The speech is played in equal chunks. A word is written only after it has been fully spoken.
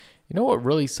You know what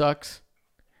really sucks?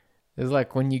 Is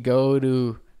like when you go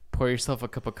to pour yourself a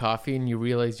cup of coffee and you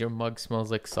realize your mug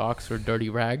smells like socks or dirty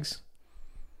rags.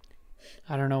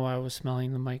 I don't know why I was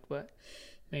smelling the mic, but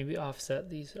maybe offset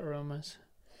these aromas.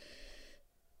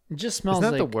 It just smells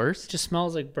Isn't that like the worst? Just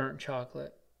smells like burnt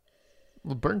chocolate.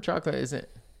 Well, burnt chocolate isn't.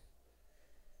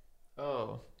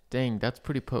 Oh, dang, that's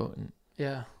pretty potent.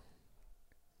 Yeah.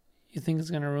 You think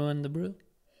it's gonna ruin the brew?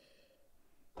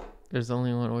 There's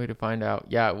only one way to find out.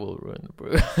 Yeah, it will ruin the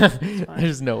brew.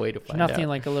 There's no way to find out. Nothing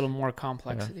like a little more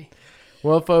complexity. Yeah.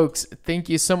 Well, folks, thank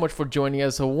you so much for joining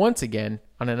us once again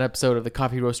on an episode of the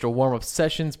Coffee Roaster Warm-Up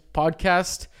Sessions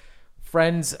podcast.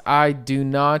 Friends, I'm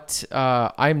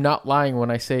not lying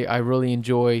when I say I really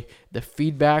enjoy the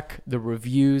feedback, the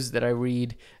reviews that I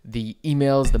read, the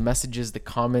emails, the messages, the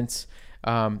comments.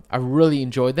 I really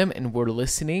enjoy them, and we're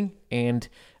listening. And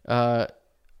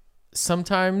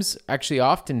oftentimes,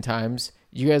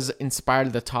 you guys inspire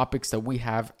the topics that we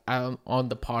have on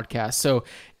the podcast. So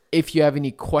if you have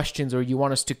any questions or you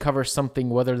want us to cover something,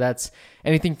 whether that's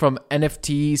anything from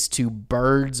NFTs to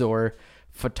birds or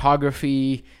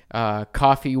photography,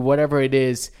 coffee, whatever it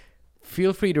is,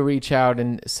 feel free to reach out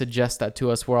and suggest that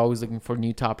to us. We're always looking for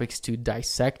new topics to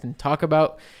dissect and talk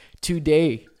about.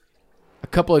 Today, a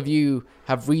couple of you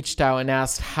have reached out and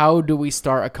asked, how do we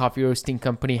start a coffee roasting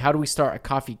company? How do we start a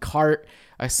coffee cart?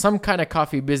 Some kind of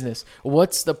coffee business?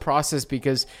 What's the process?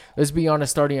 Because let's be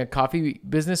honest, starting a coffee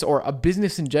business or a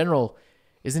business in general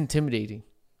is intimidating.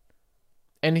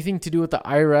 Anything to do with the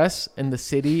IRS and the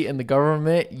city and the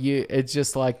government, it's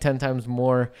just like 10 times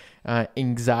more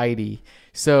anxiety.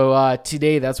 So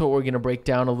today, that's what we're going to break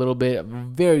down a little bit,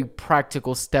 very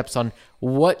practical steps on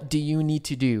what do you need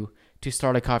to do to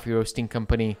start a coffee roasting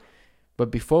company. But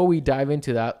before we dive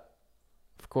into that,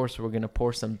 of course, we're going to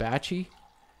pour some Batchy,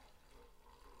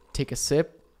 take a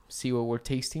sip, see what we're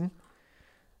tasting.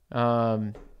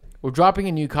 We're dropping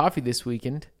a new coffee this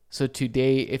weekend. So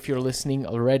today, if you're listening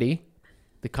already,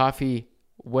 the coffee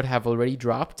would have already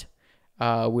dropped.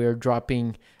 We're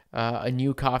dropping a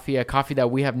new coffee, a coffee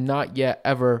that we have not yet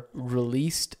ever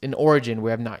released. In origin, we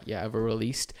have not yet ever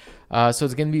released. So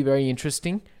it's going to be very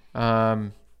interesting.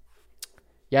 Not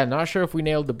sure if we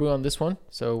nailed the brew on this one,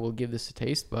 so we'll give this a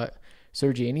taste. But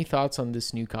Sergi, any thoughts on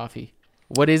this new coffee?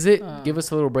 What is it? Give us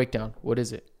a little breakdown. What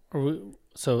is it?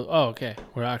 Okay.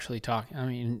 We're actually talking. I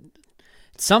mean,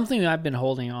 it's something I've been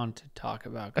holding on to talk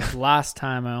about. Because last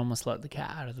time I almost let the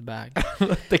cat out of the bag.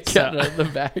 The cat out of the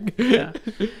bag.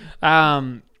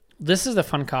 Yeah. This is a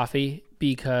fun coffee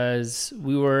because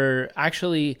we were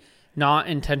actually not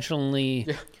intentionally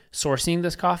sourcing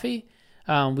this coffee.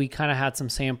 We kind of had some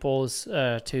samples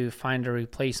to find a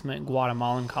replacement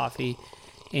Guatemalan coffee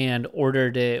and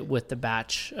ordered it with the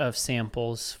batch of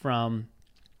samples from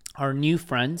our new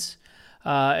friends.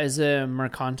 Is it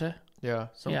Mercanta? Yeah,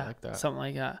 something like that. Something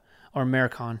like that. Or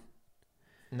Mercon.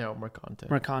 No, Mercanta.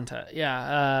 Mercanta,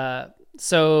 yeah.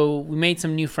 So we made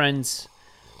some new friends,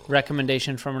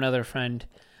 recommendation from another friend,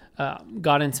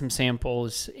 got in some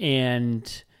samples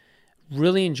and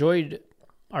really enjoyed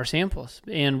our samples.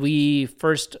 And we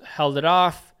first held it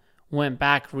off, went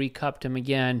back, recupped them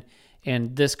again,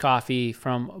 and this coffee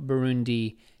from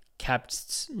Burundi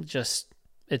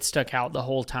it stuck out the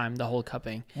whole time, the whole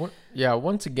cupping. Yeah,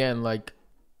 once again,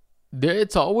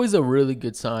 it's always a really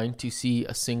good sign to see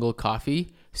a single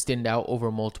coffee stand out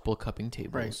over multiple cupping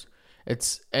tables. Right.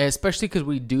 It's especially because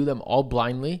we do them all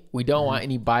blindly. We don't want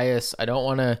any bias. I don't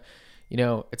want to,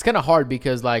 it's kind of hard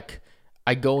because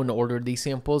I go and order these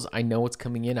samples. I know what's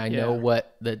coming in. I know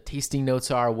what the tasting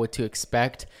notes are, what to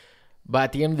expect. But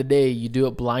at the end of the day, you do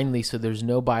it blindly, so there's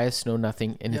no bias, no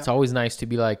nothing. And it's always nice to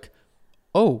be like,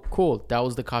 oh, cool, that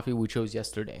was the coffee we chose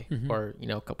yesterday or,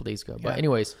 a couple days ago. But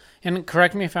anyways. And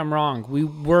correct me if I'm wrong. We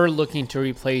were looking to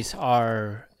replace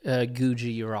our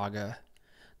Guji Uraga.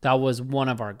 That was one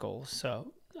of our goals.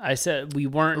 So I said we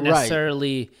weren't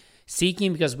necessarily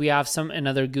seeking because we have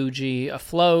another Guji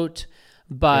afloat,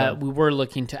 but we were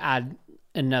looking to add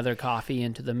another coffee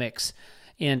into the mix.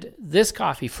 And this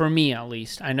coffee, for me at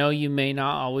least, I know you may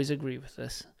not always agree with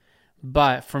this,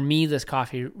 but for me, this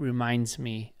coffee reminds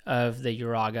me of the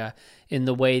Uraga in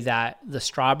the way that the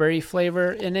strawberry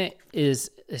flavor in it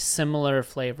is a similar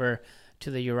flavor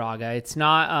to the Uraga. It's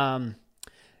not,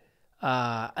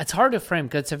 it's hard to frame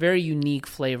because it's a very unique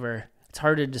flavor. It's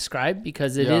hard to describe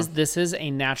because this is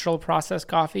a natural processed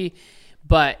coffee,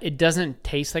 but it doesn't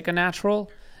taste like a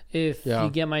natural. If you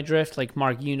get my drift, like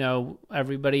Mark,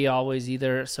 everybody always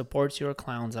either supports you or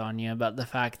clowns on you about the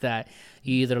fact that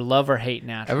you either love or hate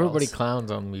naturals. Everybody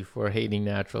clowns on me for hating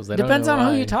naturals. Depends on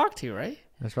who you talk to, right?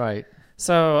 That's right.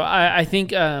 So I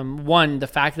think, one, the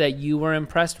fact that you were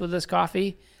impressed with this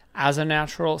coffee as a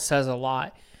natural says a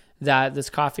lot that this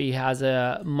coffee has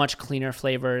a much cleaner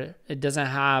flavor. It doesn't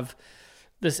have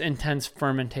this intense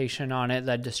fermentation on it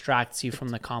that distracts you from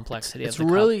the complexity of the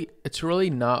cup. It's really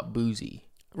not boozy.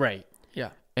 Right. Yeah.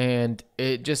 And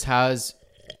it just has,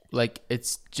 like,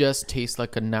 it's just tastes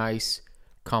like a nice,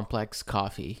 complex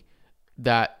coffee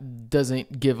that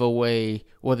doesn't give away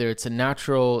whether it's a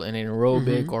natural, an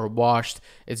anaerobic, or washed.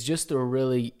 It's just a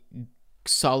really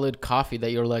solid coffee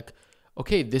that you're like,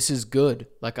 okay, this is good.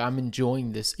 Like, I'm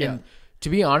enjoying this. Yeah. And to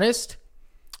be honest,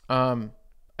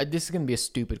 this is going to be a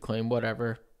stupid claim,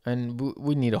 whatever. And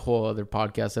we need a whole other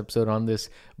podcast episode on this.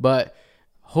 But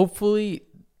hopefully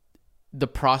the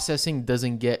processing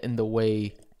doesn't get in the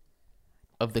way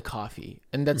of the coffee.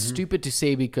 And that's stupid to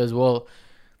say because, well,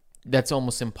 that's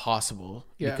almost impossible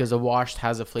because a washed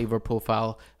has a flavor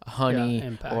profile,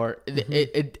 honey, or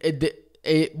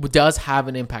it does have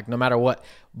an impact no matter what.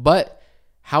 But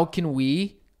how can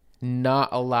we not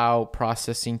allow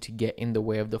processing to get in the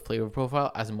way of the flavor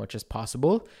profile as much as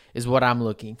possible is what I'm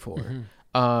looking for.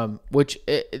 Which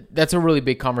that's a really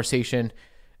big conversation.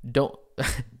 Don't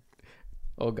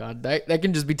oh God, that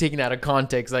can just be taken out of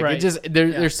context. Like, it just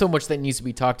there's so much that needs to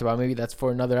be talked about. Maybe that's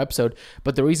for another episode.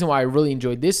 But the reason why I really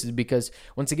enjoyed this is because,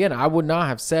 once again, I would not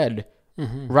have said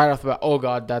right off the bat, oh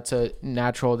God, that's a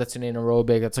natural, that's an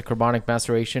anaerobic, that's a carbonic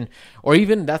maceration, or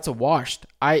even that's a washed.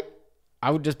 I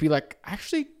would just be like,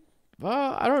 actually,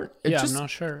 I don't. I'm not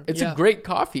sure. It's a great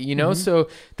coffee, you know. So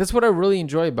that's what I really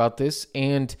enjoy about this,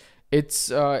 and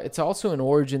it's also an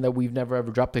origin that we've never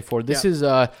ever dropped before. This is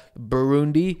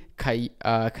Burundi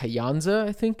Kayanza,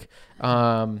 I think,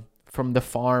 from the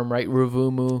farm, right?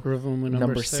 Ruvumu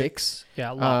number 6.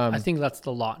 Yeah, I think that's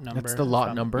the lot number. That's the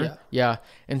lot number. Yeah.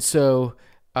 And so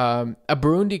a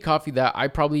Burundi coffee that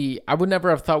I would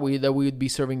never have thought that we would be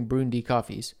serving Burundi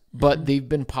coffees, but they've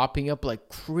been popping up like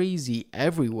crazy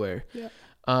everywhere.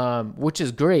 Which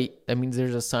is great. That means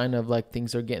there's a sign of like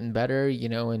things are getting better, you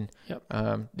know, and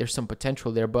there's some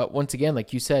potential there. But once again,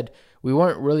 like you said, we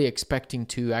weren't really expecting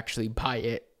to actually buy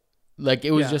it. Like,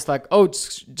 it was just like, oh,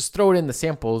 just throw it in the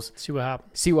samples. See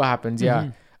what happens.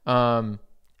 Yeah. And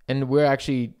we're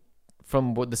actually,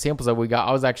 from what the samples that we got,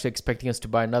 I was actually expecting us to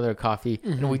buy another coffee,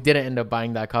 and we didn't end up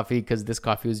buying that coffee because this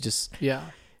coffee was just,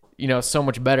 you know, so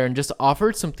much better and just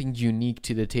offered something unique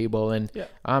to the table. And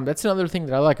that's another thing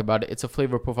that I like about it. It's a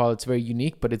flavor profile. It's very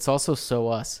unique, but it's also so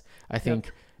us, I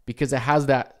think, because it has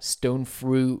that stone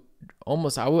fruit,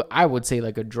 almost, I would say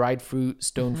like a dried fruit,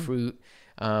 stone fruit,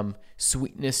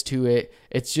 sweetness to it.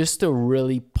 It's just a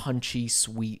really punchy,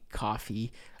 sweet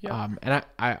coffee. And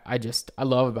I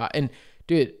love about it. And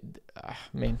dude,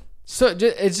 man, so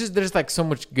it's just, there's like so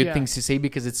much good things to say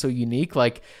because it's so unique.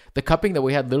 Like the cupping that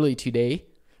we had literally today,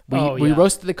 we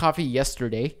roasted the coffee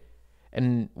yesterday,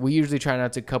 and we usually try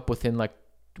not to cup within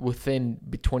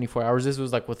 24 hours. This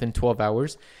was like within 12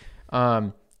 hours.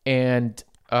 And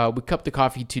we cupped the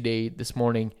coffee this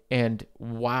morning, and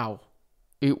wow,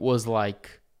 it was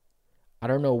like, I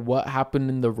don't know what happened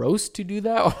in the roast to do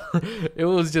that. It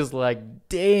was just like,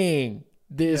 dang,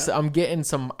 I'm getting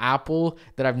some apple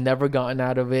that I've never gotten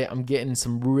out of it. I'm getting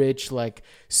some rich like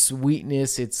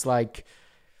sweetness. It's like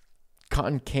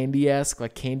cotton candy-esque,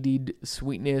 like candied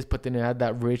sweetness, but then it had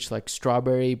that rich like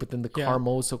strawberry, but then the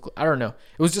caramel. So I don't know.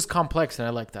 It was just complex, and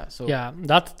I like that. So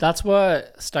that's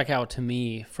what stuck out to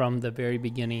me from the very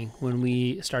beginning when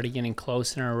we started getting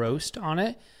close in our roast on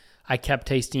it. I kept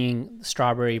tasting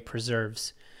strawberry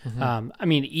preserves. I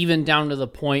mean, even down to the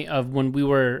point of when we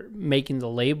were making the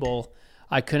label,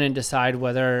 I couldn't decide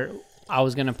whether I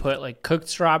was going to put like cooked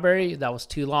strawberry. That was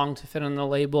too long to fit on the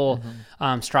label.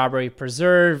 Strawberry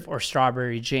preserve or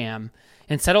strawberry jam,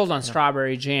 and settled on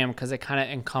strawberry jam because it kind of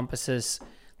encompasses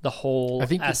the whole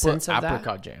essence of that.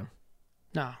 Apricot jam.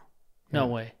 No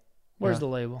way. Where's the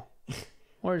label?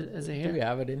 Where is it here? Do we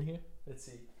have it in here? Let's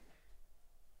see.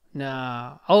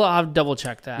 No, I'll double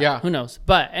check that. Yeah. Who knows?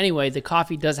 But anyway, the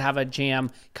coffee does have a jam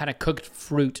kind of cooked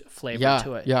fruit flavor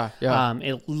to it. Yeah.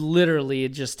 It literally,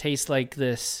 it just tastes like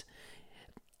this.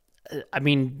 I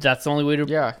mean, that's the only way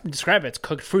to describe it. It's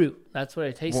cooked fruit. That's what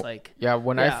it tastes like. Yeah.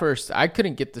 When I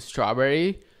couldn't get the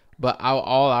strawberry, but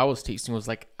all I was tasting was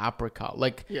like apricot,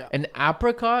 like an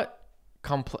apricot,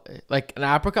 like an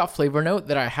apricot flavor note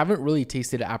that I haven't really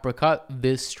tasted apricot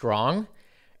this strong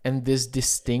and this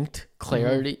distinct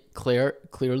clearly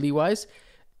wise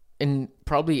in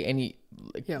probably any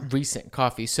recent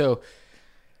coffee. So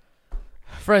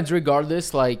friends,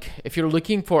 regardless, like if you're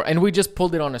looking for, and we just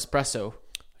pulled it on espresso,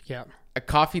 a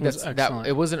coffee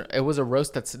it was a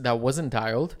roast that wasn't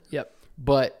dialed,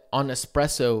 but on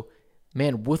espresso,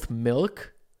 man, with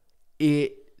milk,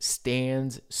 it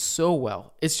stands so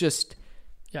well. It's just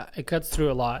Yeah, it cuts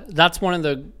through a lot. That's one of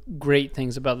the great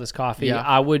things about this coffee. Yeah.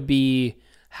 I would be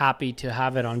happy to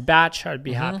have it on batch. I'd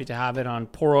be happy to have it on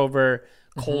pour over,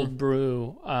 cold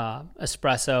brew,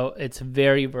 espresso. It's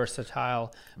very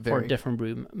versatile for different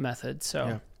brew methods.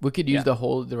 So we could use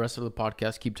the rest of the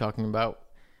podcast keep talking about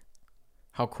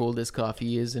how cool this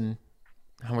coffee is and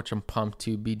how much I'm pumped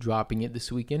to be dropping it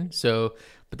this weekend. So,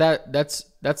 but that's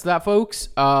that, folks.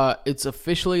 It's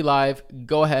officially live.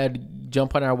 Go ahead,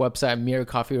 jump on our website,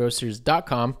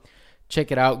 mirrorcoffeeroasters.com.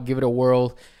 Check it out. Give it a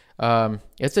whirl.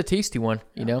 It's a tasty one,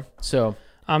 you know. So,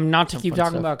 not to keep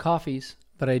talking about coffees,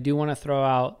 but I do want to throw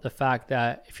out the fact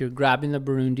that if you're grabbing the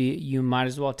Burundi, you might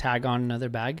as well tag on another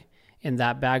bag, and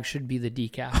that bag should be the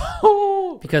decaf.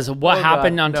 Because what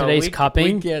happened on today's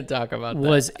cupping we can't talk about that.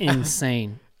 Was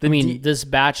insane. I mean, this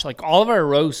batch, like all of our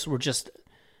roasts were just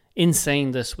insane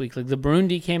this week. Like the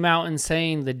Burundi came out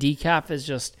insane. The decaf is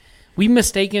just, we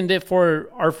mistaken it for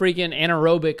our freaking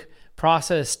anaerobic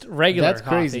processed regular That's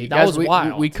coffee. crazy. That Guys, was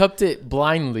wild. We cupped it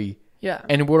blindly. Yeah.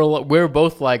 And we're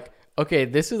both like, okay,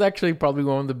 this is actually probably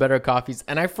one of the better coffees.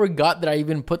 And I forgot that I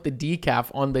even put the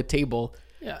decaf on the table.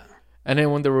 Yeah. And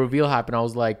then when the reveal happened, I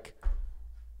was like,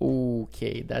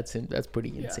 okay, that's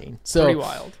pretty insane. So pretty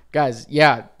wild. Guys,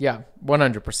 yeah,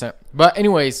 100%. But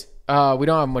anyways, we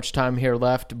don't have much time here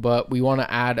left, but we want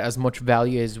to add as much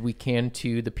value as we can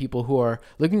to the people who are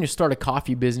looking to start a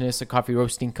coffee business, a coffee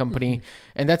roasting company,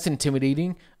 and that's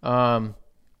intimidating.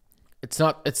 It's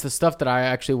the stuff that I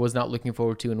actually was not looking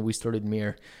forward to when we started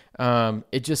Mirror.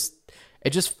 It just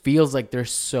feels like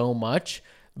there's so much,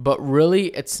 but really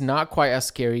it's not quite as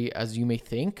scary as you may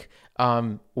think.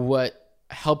 What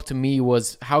helped me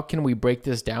was, how can we break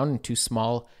this down into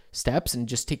small steps and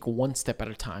just take one step at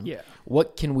a time? Yeah.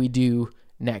 What can we do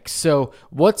next? So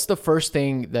what's the first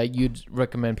thing that you'd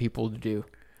recommend people to do?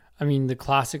 I mean, the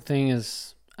classic thing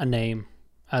is a name.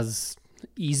 As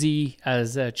easy,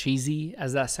 as cheesy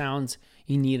as that sounds,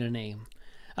 you need a name.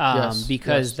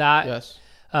 Because the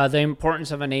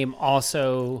importance of a name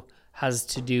also has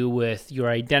to do with your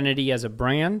identity as a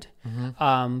brand,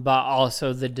 but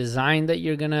also the design that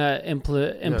you're going to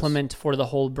implement for the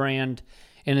whole brand.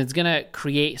 And it's going to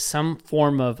create some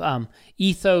form of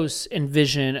ethos and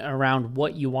vision around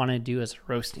what you want to do as a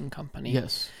roasting company.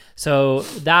 Yes. So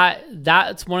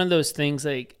that's one of those things,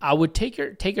 like I would take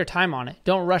your time on it.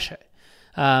 Don't rush it.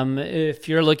 If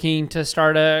you're looking to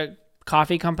start a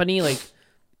coffee company, like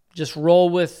just roll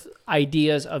with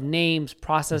ideas of names,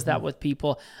 process that with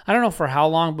people. I don't know for how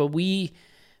long, but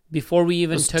before we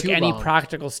even took any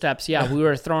practical steps, we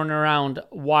were throwing around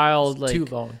wild, like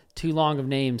too long of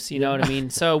names, you know what I mean?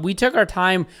 So we took our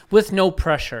time with no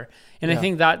pressure. And I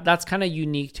think that's kind of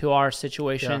unique to our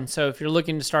situation. So if you're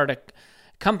looking to start a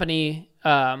company,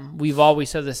 we've always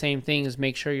said the same thing, is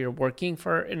make sure you're working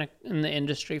in the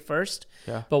industry first.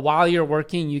 Yeah. But while you're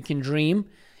working, you can dream.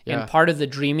 And part of the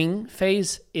dreaming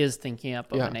phase is thinking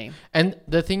up of a name. And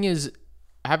the thing is,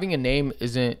 having a name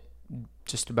isn't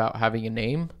just about having a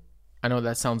name. I know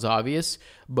that sounds obvious,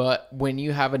 but when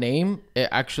you have a name, it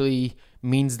actually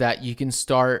means that you can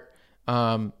start,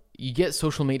 you get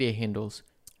social media handles.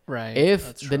 Right.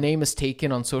 If the name is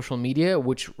taken on social media,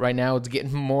 which right now it's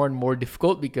getting more and more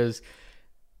difficult because,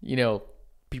 you know,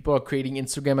 people are creating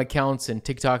Instagram accounts and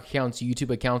TikTok accounts, YouTube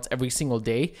accounts every single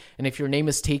day. And if your name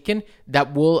is taken,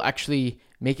 that will actually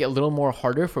make it a little more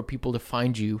harder for people to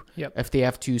find you if they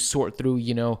have to sort through,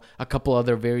 you know, a couple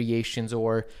other variations,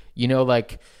 or, you know,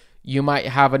 like you might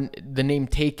have the name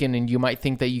taken and you might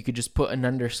think that you could just put an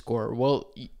underscore.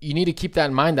 Well, you need to keep that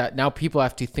in mind, that now people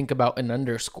have to think about an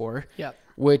underscore,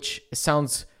 which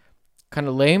sounds kind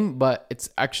of lame, but it's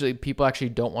actually, people actually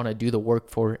don't want to do the work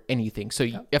for anything. So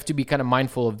you have to be kind of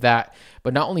mindful of that.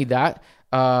 But not only that,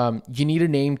 you need a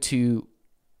name to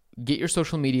get your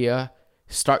social media,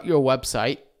 start your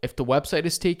website. If the website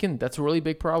is taken, that's a really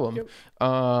big problem.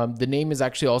 The name is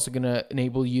actually also going to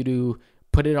enable you to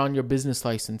put it on your business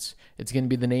license. It's going to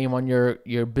be the name on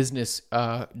your business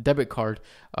debit card.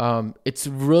 It's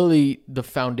really the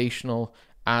foundational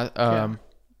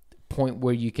point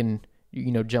where you can,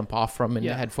 you know, jump off from and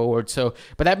head forward. So,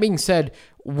 but that being said,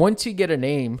 once you get a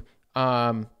name,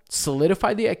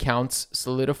 solidify the accounts,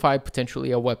 solidify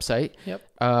potentially a website.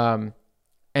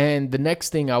 And the next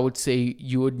thing I would say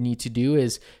you would need to do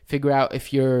is figure out,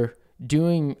 if you're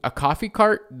doing a coffee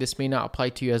cart, this may not apply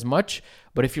to you as much,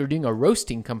 but if you're doing a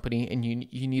roasting company and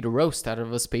you need a roast out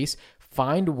of a space,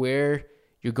 find where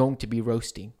you're going to be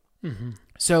roasting.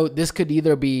 So this could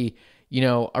either be, you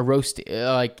know, a roast,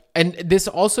 and this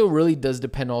also really does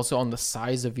depend also on the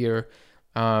size of your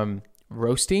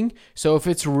roasting. So if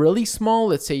it's really small,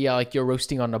 let's say, like you're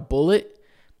roasting on a bullet,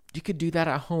 you could do that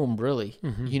at home, really.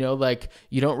 You know, like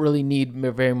you don't really need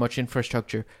very much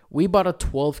infrastructure. We bought a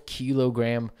 12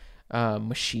 kilogram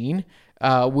machine,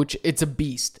 which it's a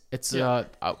beast. It's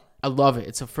I love it.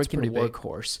 It's a freaking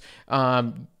workhorse.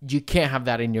 You can't have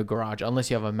that in your garage unless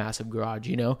you have a massive garage,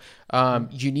 you know.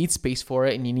 You need space for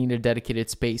it, and you need a dedicated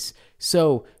space.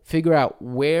 So figure out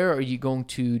where are you going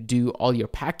to do all your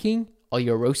packing, all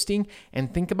your roasting,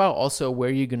 and think about also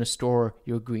where you're going to store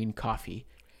your green coffee.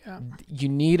 Yeah. You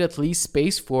need at least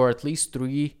space for at least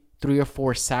three or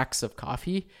four sacks of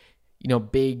coffee, you know,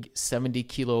 big 70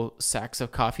 kilo sacks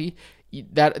of coffee.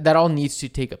 That all needs to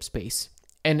take up space.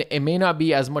 And it may not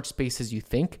be as much space as you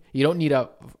think. You don't need a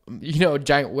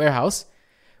giant warehouse,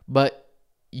 but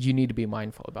you need to be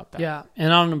mindful about that. Yeah.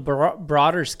 And on a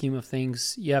broader scheme of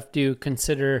things, you have to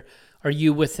consider, are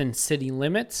you within city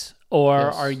limits or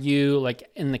are you like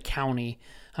in the county?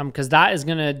 Because that is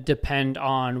going to depend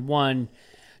on one,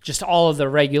 just all of the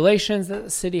regulations that the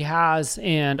city has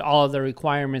and all of the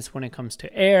requirements when it comes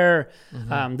to air.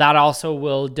 That also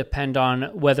will depend on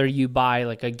whether you buy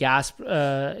like a gas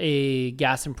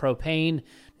and propane,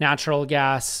 natural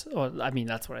gas, or I mean,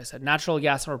 that's what I said, natural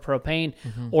gas or propane,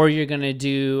 or you're going to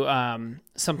do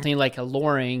something like a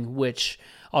Loring, which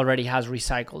already has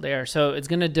recycled air. So it's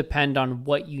going to depend on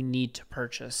what you need to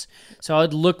purchase. So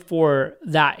I'd look for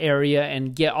that area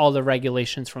and get all the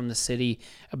regulations from the city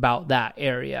about that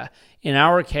area. In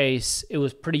our case, it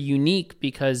was pretty unique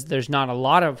because there's not a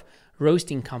lot of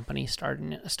roasting companies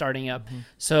starting up.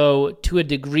 So to a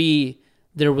degree,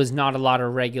 there was not a lot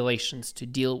of regulations to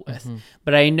deal with.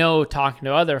 But I know talking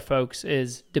to other folks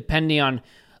is depending on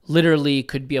literally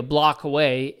could be a block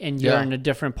away and you're in a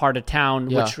different part of town,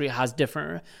 which has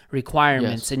different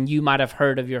requirements. And you might have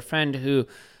heard of your friend who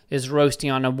is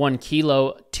roasting on a 1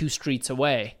 kilo 2 streets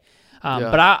away.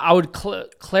 But I would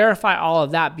clarify all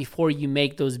of that before you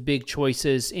make those big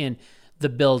choices in the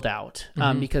build out,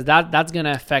 because that's going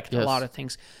to affect a lot of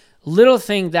things. Little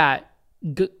thing that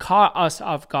caught us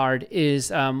off guard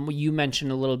is, you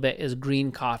mentioned a little bit, is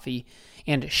green coffee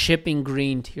and shipping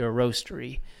green to your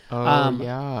roastery.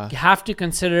 You have to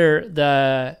consider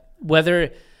the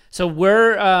weather. So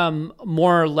we're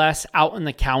more or less out in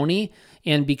the county,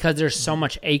 and because there's so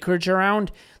much acreage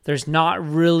around, there's not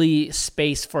really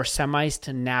space for semis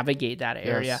to navigate that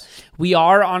area. We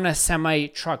are on a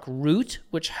semi-truck route,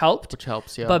 which helps,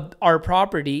 but our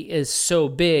property is so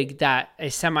big that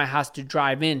a semi has to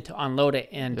drive in to unload it,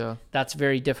 and that's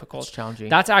very difficult. It's challenging.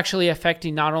 That's actually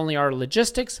affecting not only our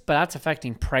logistics, but that's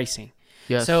affecting pricing.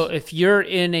 So if you're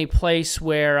in a place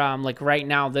where, like right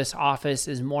now, this office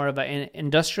is more of an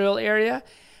industrial area,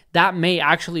 that may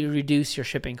actually reduce your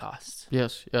shipping costs.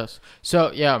 Yes.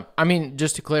 So, I mean,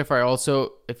 just to clarify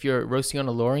also, if you're roasting on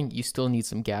a Loring, you still need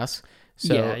some gas.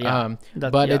 So,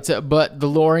 but the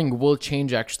Loring will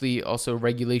change actually also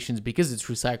regulations because it's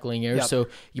recycling air. So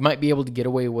you might be able to get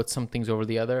away with some things over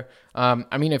the other.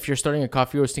 I mean, if you're starting a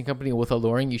coffee roasting company with a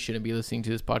Loring, you shouldn't be listening to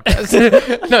this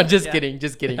podcast. No, just kidding.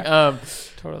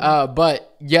 Totally.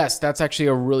 But yes, that's actually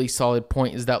a really solid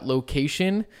point, is that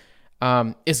location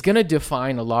is going to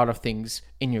define a lot of things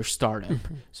in your startup.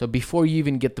 So before you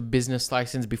even get the business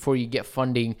license, before you get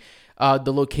funding,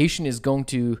 the location is going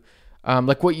to,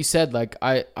 like what you said, like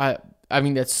I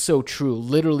mean, that's so true.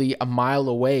 Literally a mile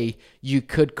away, you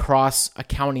could cross a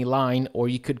county line or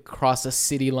you could cross a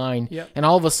city line. And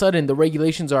all of a sudden the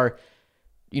regulations are,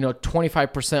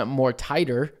 25% more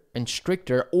tighter and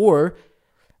stricter, or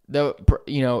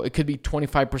it could be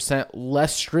 25%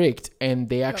 less strict, and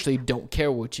they actually don't care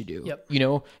what you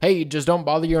do. Hey, just don't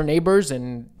bother your neighbors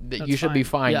and you should be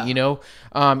fine,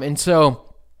 and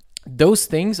so those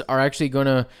things are actually going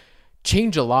to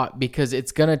change a lot, because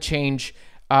it's going to change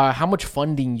how much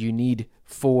funding you need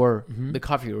for the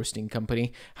coffee roasting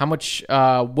company, how much,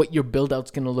 what your build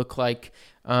out's going to look like.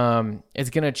 It's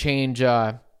going to change,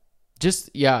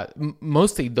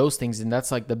 mostly those things. And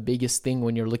that's like the biggest thing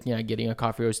when you're looking at getting a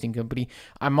coffee roasting company.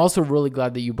 I'm also really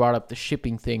glad that you brought up the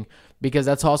shipping thing, because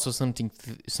that's also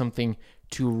something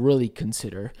to really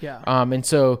consider. And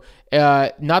so,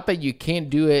 not that you can't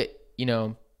do it,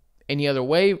 any other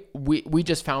way. We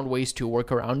just found ways to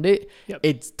work around it.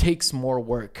 It takes more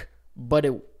work, but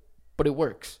it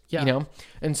works,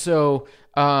 And so,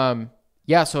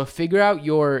 so figure out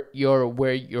your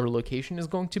where your location is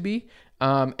going to be.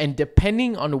 And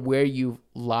depending on where you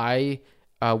lie,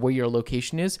 where your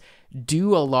location is,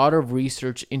 do a lot of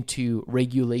research into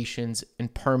regulations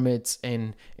and permits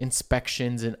and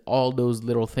inspections and all those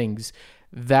little things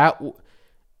that,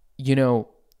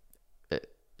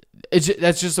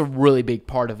 that's just a really big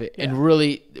part of it. And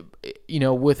really,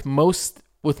 with most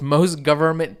with most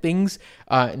government things,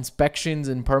 inspections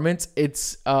and permits,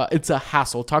 it's a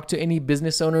hassle. Talk to any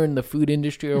business owner in the food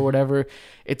industry or whatever.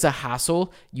 It's a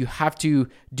hassle. You have to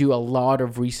do a lot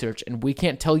of research, and we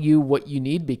can't tell you what you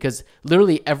need because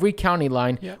literally every county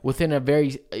line within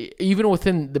even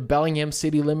within the Bellingham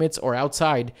city limits or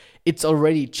outside, it's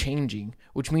already changing,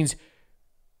 which means,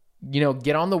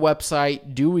 get on the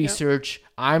website, do research. Yep.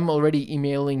 I'm already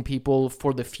emailing people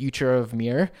for the future of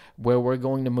Muir, where we're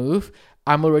going to move.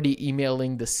 I'm already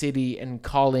emailing the city and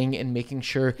calling and making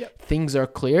sure things are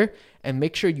clear, and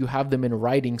make sure you have them in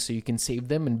writing so you can save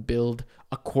them and build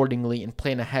accordingly and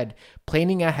plan ahead.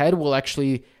 Planning ahead will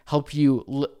actually help you,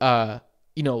 lower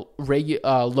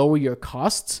your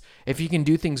costs. If you can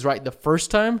do things right the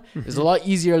first time, it's a lot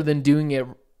easier than doing it,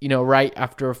 right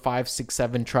after 5, 6,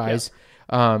 7 tries.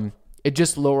 Yep. It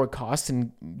just lower costs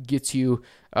and gets you,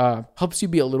 helps you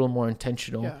be a little more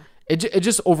intentional. Yeah. It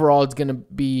just overall, it's going to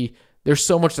be, there's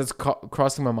so much that's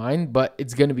crossing my mind, but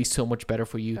it's going to be so much better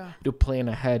for you to plan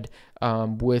ahead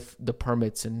with the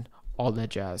permits and all that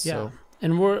jazz. Yeah. So.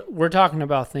 And we're talking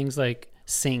about things like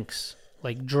sinks,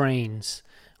 like drains,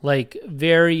 like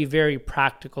very, very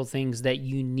practical things that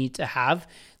you need to have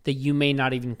that you may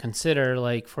not even consider.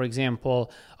 Like, for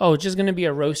example, it's just going to be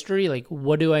a roastery. Like,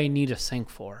 what do I need a sink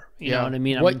for? You know what I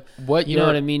mean? You know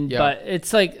what I mean? Yeah. But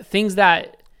it's like things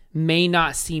that may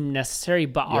not seem necessary,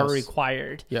 but are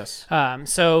required. Yes.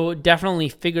 So definitely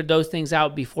figure those things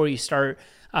out before you start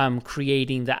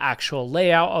creating the actual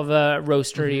layout of a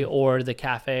roastery or the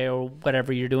cafe or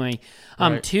whatever you're doing.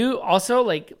 Right. Two, also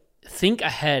like think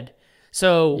ahead.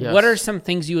 So what are some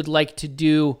things you would like to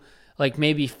do like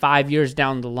maybe 5 years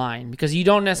down the line? Because you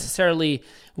don't necessarily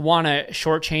want to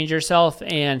shortchange yourself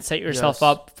and set yourself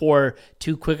up for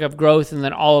too quick of growth, and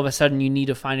then all of a sudden you need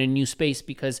to find a new space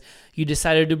because you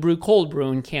decided to brew cold brew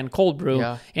and can cold brew,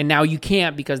 and now you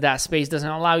can't because that space doesn't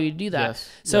allow you to do that.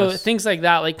 So things like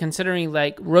that, like considering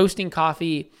like roasting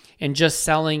coffee and just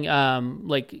selling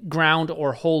like ground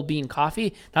or whole bean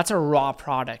coffee, that's a raw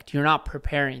product. You're not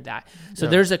preparing that. So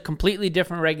there's a completely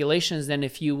different regulations than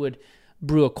if you would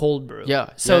brew a cold brew.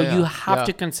 So you have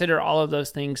to consider all of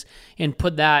those things and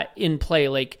put that in play.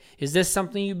 Like, is this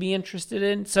something you'd be interested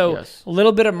in? So a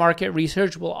little bit of market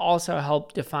research will also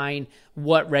help define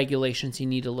what regulations you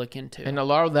need to look into. And a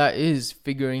lot of that is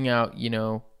figuring out,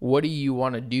 what do you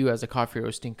want to do as a coffee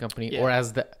roasting company or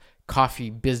as the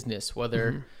coffee business,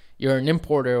 whether you're an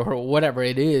importer or whatever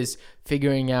it is,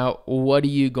 figuring out what are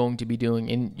you going to be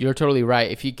doing. And you're totally right.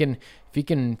 If you can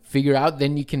figure out,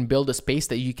 then you can build a space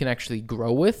that you can actually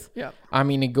grow with. Yeah. I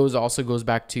mean, it also goes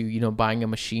back to, buying a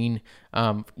machine,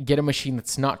 get a machine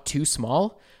that's not too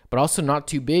small, but also not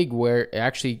too big where it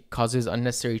actually causes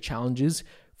unnecessary challenges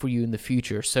for you in the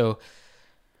future. So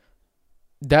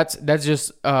that's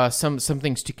just some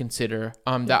things to consider.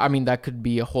 That could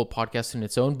be a whole podcast in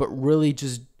its own, but really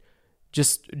just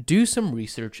do some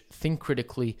research, think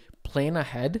critically, plan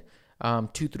ahead,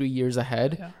 2-3 years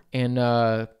ahead,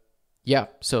 and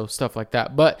so stuff like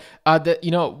that. But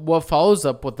what follows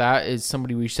up with that is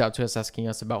somebody reached out to us asking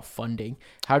us about funding.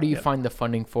 How do you find the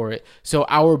funding for it? So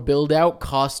our build out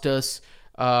cost us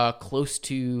close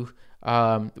to.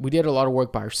 We did a lot of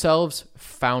work by ourselves,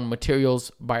 found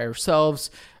materials by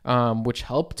ourselves, which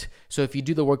helped. So if you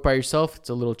do the work by yourself, it's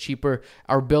a little cheaper.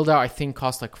 Our build out, I think,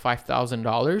 cost like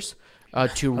 $5,000.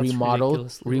 To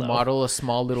remodel a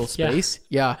small little space.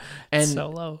 And so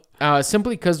low.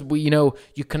 Simply because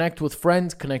you connect with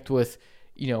friends, connect with,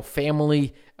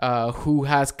 family, who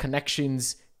has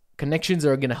connections. Connections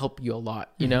are going to help you a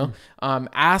lot,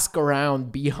 ask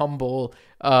around, be humble,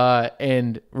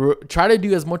 and try to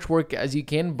do as much work as you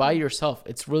can by yourself.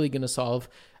 It's really going to solve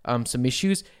some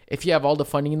issues. If you have all the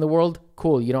funding in the world,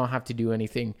 cool. You don't have to do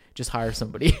anything. Just hire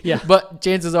somebody. But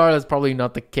chances are that's probably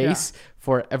not the case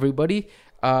for everybody.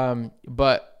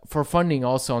 But for funding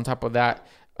also on top of that,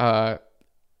 I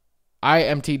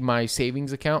emptied my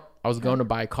savings account. I was going to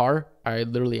buy a car. I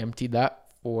literally emptied that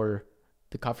for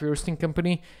the coffee roasting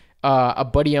company. A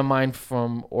buddy of mine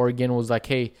from Oregon was like,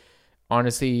 hey,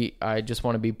 honestly, I just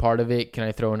want to be part of it. Can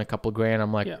I throw in a couple grand?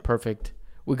 I'm like, perfect.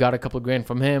 We got a couple of grand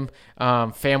from him.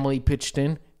 Family pitched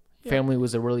in. Family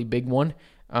was a really big one,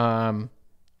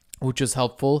 which was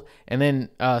helpful. And then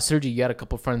Sergi, you had a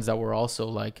couple of friends that were also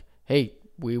like, hey,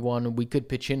 we could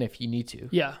pitch in if you need to.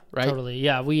 Yeah, right? Totally.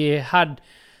 Yeah, we had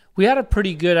a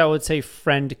pretty good, I would say,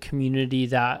 friend community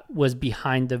that was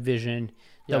behind the vision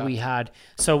that we had.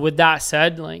 So with that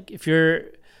said, like if you're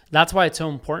That's why it's so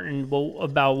important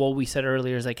about what we said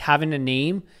earlier is like having a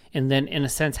name and then in a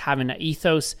sense having an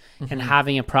ethos and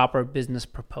having a proper business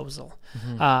proposal.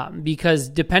 Because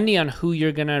depending on who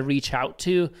you're going to reach out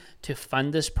to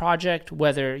fund this project,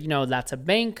 whether, that's a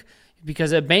bank,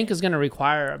 because a bank is going to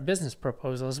require a business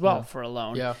proposal as well for a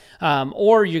loan. Yeah.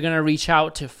 Or you're going to reach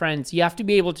out to friends. You have to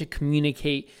be able to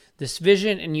communicate this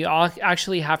vision, and you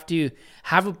actually have to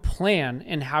have a plan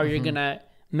in how you're going to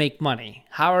make money.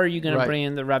 How are you going to bring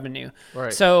in the revenue?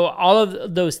 Right. So all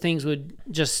of those things would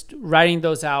just writing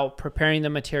those out, preparing the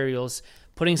materials,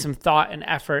 putting some thought and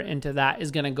effort into that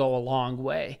is going to go a long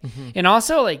way. And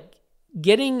also like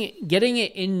getting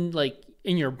it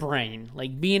in your brain,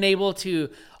 like being able to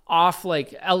off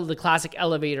like the classic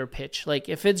elevator pitch. Like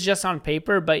if it's just on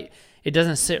paper, but it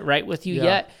doesn't sit right with you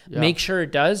yet, make sure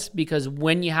it does, because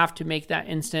when you have to make that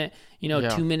instant,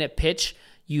 2-minute pitch,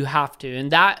 you have to.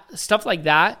 And that stuff like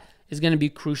that is going to be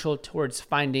crucial towards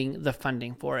finding the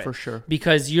funding for it. For sure.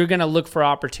 Because you're going to look for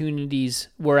opportunities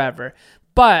wherever.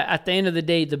 But at the end of the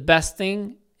day, the best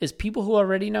thing is people who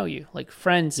already know you, like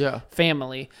friends,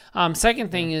 family.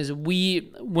 Second thing is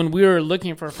when we were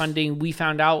looking for funding, we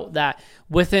found out that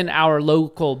within our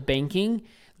local banking,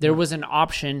 there was an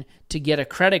option to get a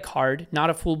credit card,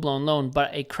 not a full-blown loan, but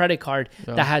a credit card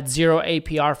that had 0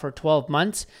 APR for 12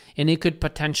 months. And it could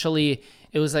potentially,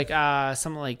 it was like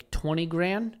something like 20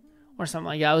 grand or something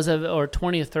like that. It was or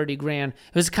 20 or 30 grand.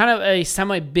 It was kind of a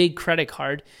semi-big credit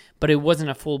card, but it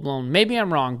wasn't a full-blown. Maybe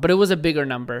I'm wrong, but it was a bigger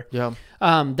number. Yeah.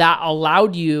 That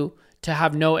allowed you to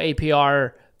have no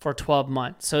APR for 12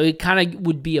 months. So it kind of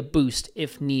would be a boost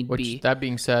if need be. That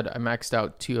being said, I maxed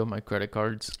out 2 of my credit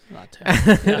cards. Not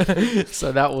too.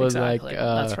 So that was Exactly.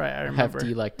 That's right. I remember.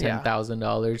 hefty, like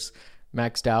 $10,000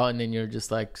 maxed out, and then you're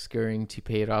just like scurrying to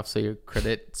pay it off so your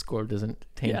credit score doesn't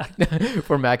tank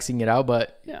for maxing it out.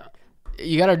 But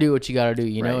you got to do what you got to do,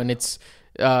 you know, and it's,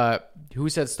 who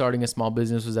said starting a small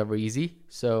business was ever easy?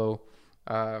 So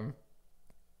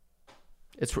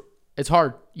it's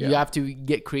hard. You have to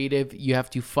get creative. You have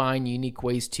to find unique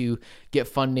ways to get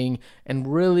funding.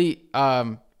 And really,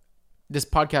 this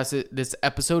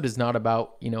episode is not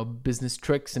about, business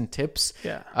tricks and tips.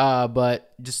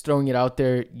 But just throwing it out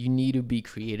there, you need to be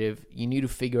creative. You need to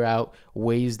figure out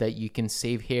ways that you can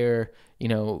save hair,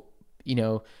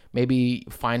 maybe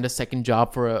find a second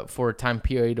job for a time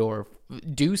period or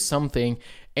do something.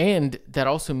 And that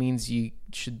also means you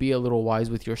should be a little wise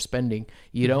with your spending.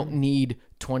 You don't need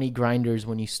 20 grinders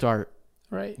when you start.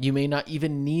 Right. You may not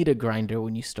even need a grinder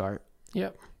when you start.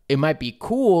 Yep. It might be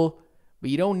cool, but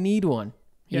you don't need one,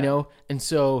 you know? And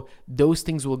so those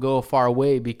things will go a far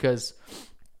way because...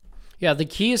 Yeah, the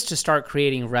key is to start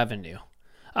creating revenue.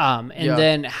 And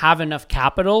then have enough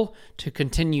capital to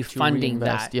continue funding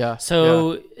that.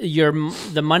 So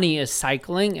the money is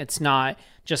cycling. It's not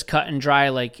just cut and dry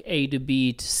like A to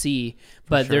B to C,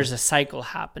 but there's a cycle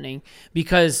happening.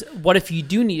 Because what if you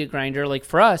do need a grinder? Like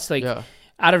for us,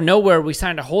 out of nowhere, we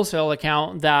signed a wholesale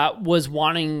account that was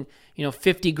wanting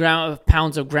 50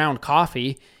 pounds of ground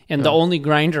coffee, and the only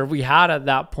grinder we had at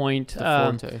that point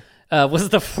was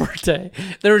the Forte.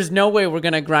 There was no way we're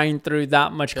going to grind through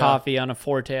that much coffee on a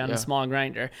Forte on a small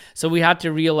grinder. So we had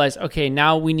to realize, okay,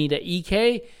 now we need an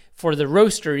EK for the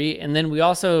roastery, and then we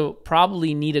also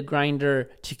probably need a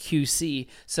grinder to QC.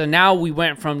 So now we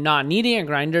went from not needing a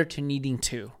grinder to needing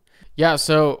 2. Yeah,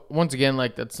 so once again,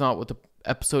 like that's not what the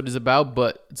episode is about,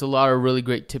 but it's a lot of really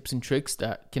great tips and tricks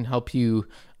that can help you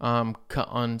cut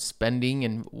on spending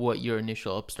and what your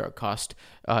initial upstart cost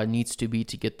needs to be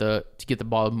to get the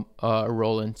ball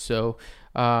rolling. So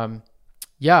I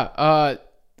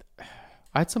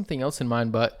had something else in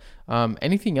mind, but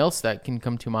anything else that can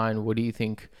come to mind? What do you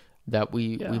think that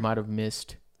we might have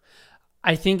missed?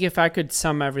 I think if I could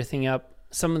sum everything up,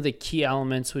 some of the key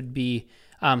elements would be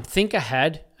think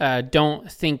ahead,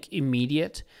 don't think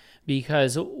immediate.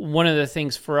 Because one of the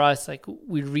things for us, like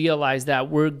we realized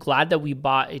that we're glad that we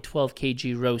bought a 12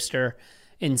 kg roaster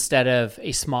instead of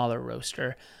a smaller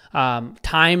roaster.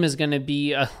 Time is going to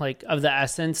be of the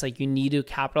essence. Like you need to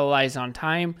capitalize on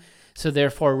time. So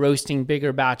therefore roasting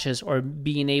bigger batches or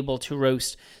being able to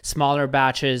roast smaller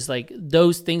batches, like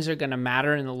those things are going to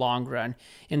matter in the long run.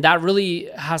 And that really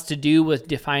has to do with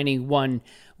defining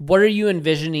what are you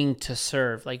envisioning to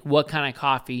serve? Like what kind of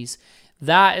coffees?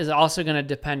 That is also going to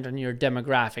depend on your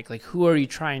demographic. Like who are you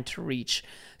trying to reach?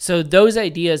 So those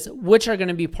ideas, which are going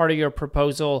to be part of your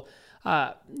proposal,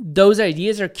 those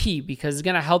ideas are key because it's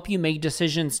going to help you make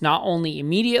decisions not only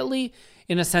immediately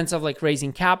in a sense of like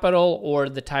raising capital or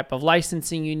the type of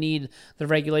licensing you need, the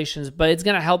regulations, but it's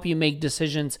going to help you make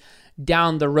decisions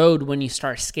down the road when you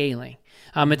start scaling.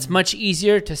 It's much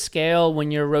easier to scale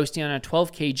when you're roasting on a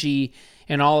 12 kg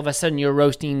and all of a sudden you're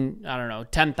roasting,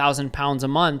 10,000 pounds a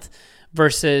month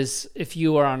versus if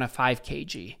you are on a 5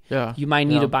 kg. Yeah. You might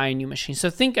need to buy a new machine. So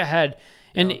think ahead.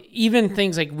 And even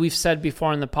things like we've said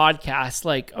before on the podcast,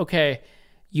 like, okay,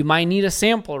 you might need a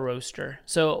sample roaster.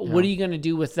 So what are you going to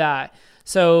do with that?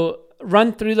 So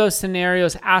run through those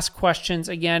scenarios, ask questions.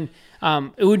 Again,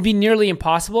 it would be nearly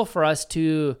impossible for us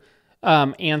to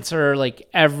answer like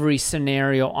every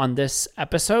scenario on this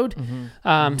episode.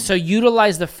 So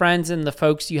utilize the friends and the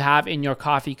folks you have in your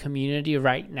coffee community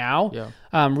right now.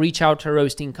 Reach out to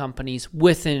roasting companies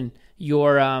within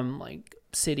your like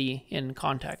city in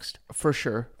context. For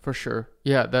sure.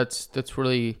 Yeah, that's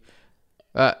really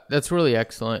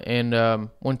excellent. And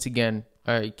once again,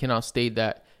 I cannot state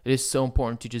that it is so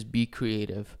important to just be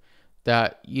creative,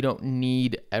 that you don't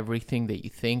need everything that you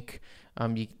think.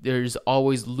 There's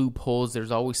always loopholes. There's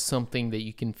always something that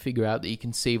you can figure out, that you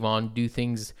can save on, do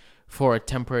things for a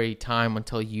temporary time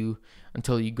until you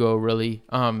go really.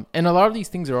 And a lot of these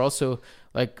things are also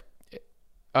like,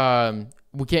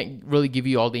 we can't really give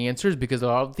you all the answers because a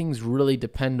lot of things really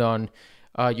depend on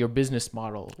your business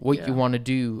model, what you want to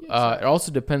do. It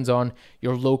also depends on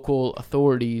your local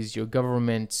authorities, your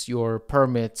governments, your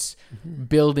permits,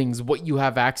 buildings, what you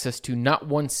have access to. Not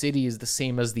one city is the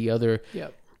same as the other.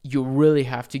 You really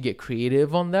have to get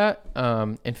creative on that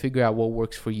and figure out what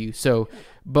works for you. So,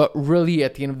 but really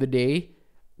at the end of the day,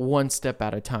 one step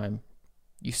at a time.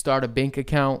 You start a bank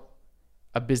account,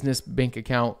 a business bank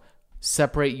account,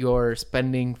 separate your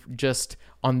spending just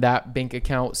on that bank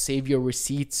account, save your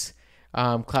receipts.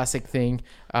 Classic thing.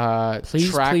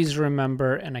 Please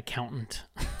remember an accountant.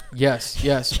 Yes.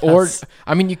 Or,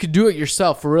 I mean, you could do it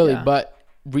yourself, really, but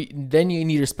then you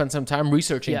need to spend some time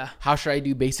researching how should I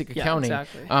do basic accounting?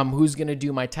 Who's going to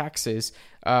do my taxes?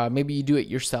 Maybe you do it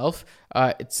yourself.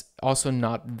 It's also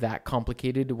not that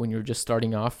complicated when you're just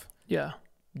starting off.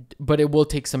 But it will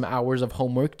take some hours of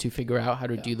homework to figure out how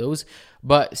to do those.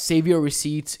 But save your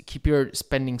receipts, keep your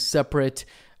spending separate.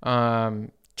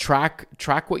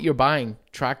 Track what you're buying,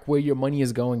 track where your money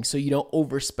is going, so you don't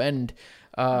overspend,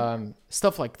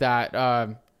 stuff like that.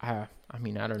 I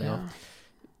mean, I don't know.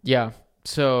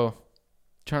 So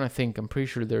trying to think, I'm pretty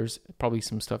sure there's probably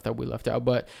some stuff that we left out,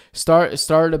 but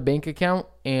start a bank account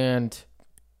and,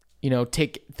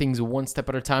 take things one step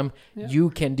at a time. You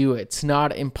can do it. It's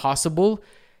not impossible,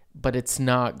 but it's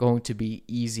not going to be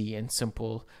easy and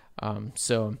simple.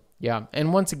 Yeah.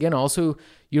 And once again, also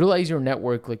utilize your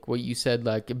network. Like what you said,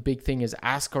 like a big thing is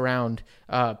ask around.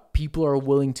 People are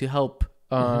willing to help.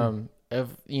 If,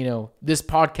 this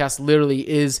podcast literally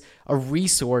is a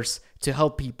resource to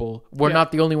help people. We're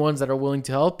not the only ones that are willing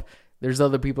to help. There's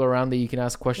other people around that you can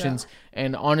ask questions.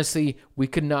 And honestly, we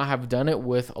could not have done it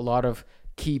with a lot of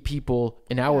key people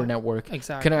in our network.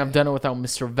 Couldn't have done it without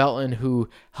Mr. Velton, who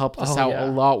helped us out a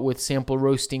lot with sample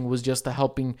roasting, was just a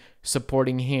helping,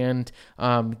 supporting hand.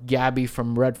 Gabby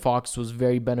from Red Fox was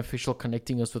very beneficial,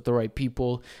 connecting us with the right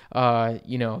people.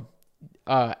 Edwin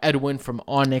from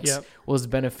Onyx was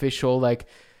beneficial. Like,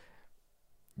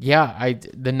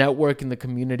 the network and the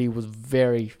community was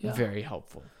very, very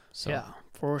helpful. So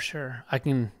for sure. I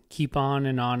can keep on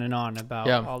and on and on about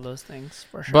all those things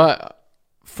for sure. But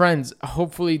friends,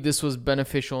 hopefully this was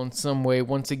beneficial in some way.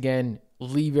 Once again,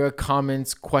 leave your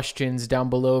comments, questions down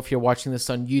below. If you're watching this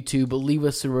on YouTube, leave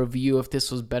us a review if this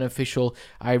was beneficial.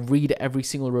 I read every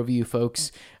single review,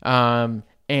 folks. And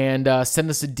send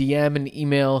us a DM and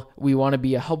email. We want to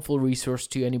be a helpful resource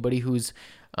to anybody who's,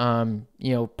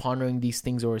 pondering these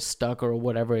things or is stuck or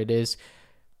whatever it is.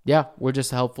 We're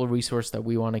just a helpful resource that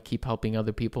we want to keep helping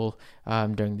other people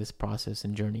during this process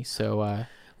and journey. So,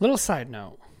 little side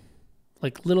note.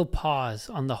 Like little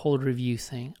pause on the whole review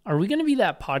thing. Are we going to be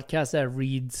that podcast that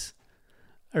reads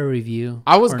a review?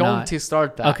 I was going to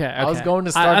start that. Okay. I was going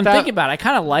to start I'm that. thinking about it. I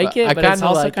kind of like it, but it's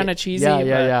also kind of cheesy.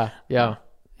 Yeah.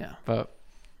 But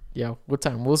what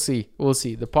time? We'll see.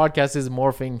 The podcast is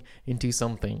morphing into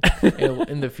something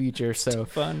in the future. So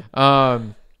fun.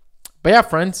 But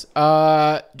friends,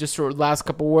 just for last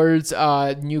couple words,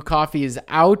 new coffee is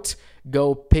out.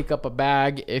 Go pick up a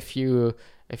bag if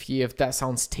that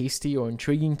sounds tasty or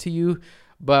intriguing to you.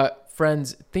 But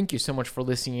friends, thank you so much for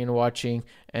listening and watching.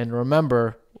 And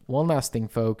remember, one last thing,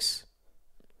 folks,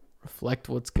 reflect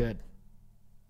what's good.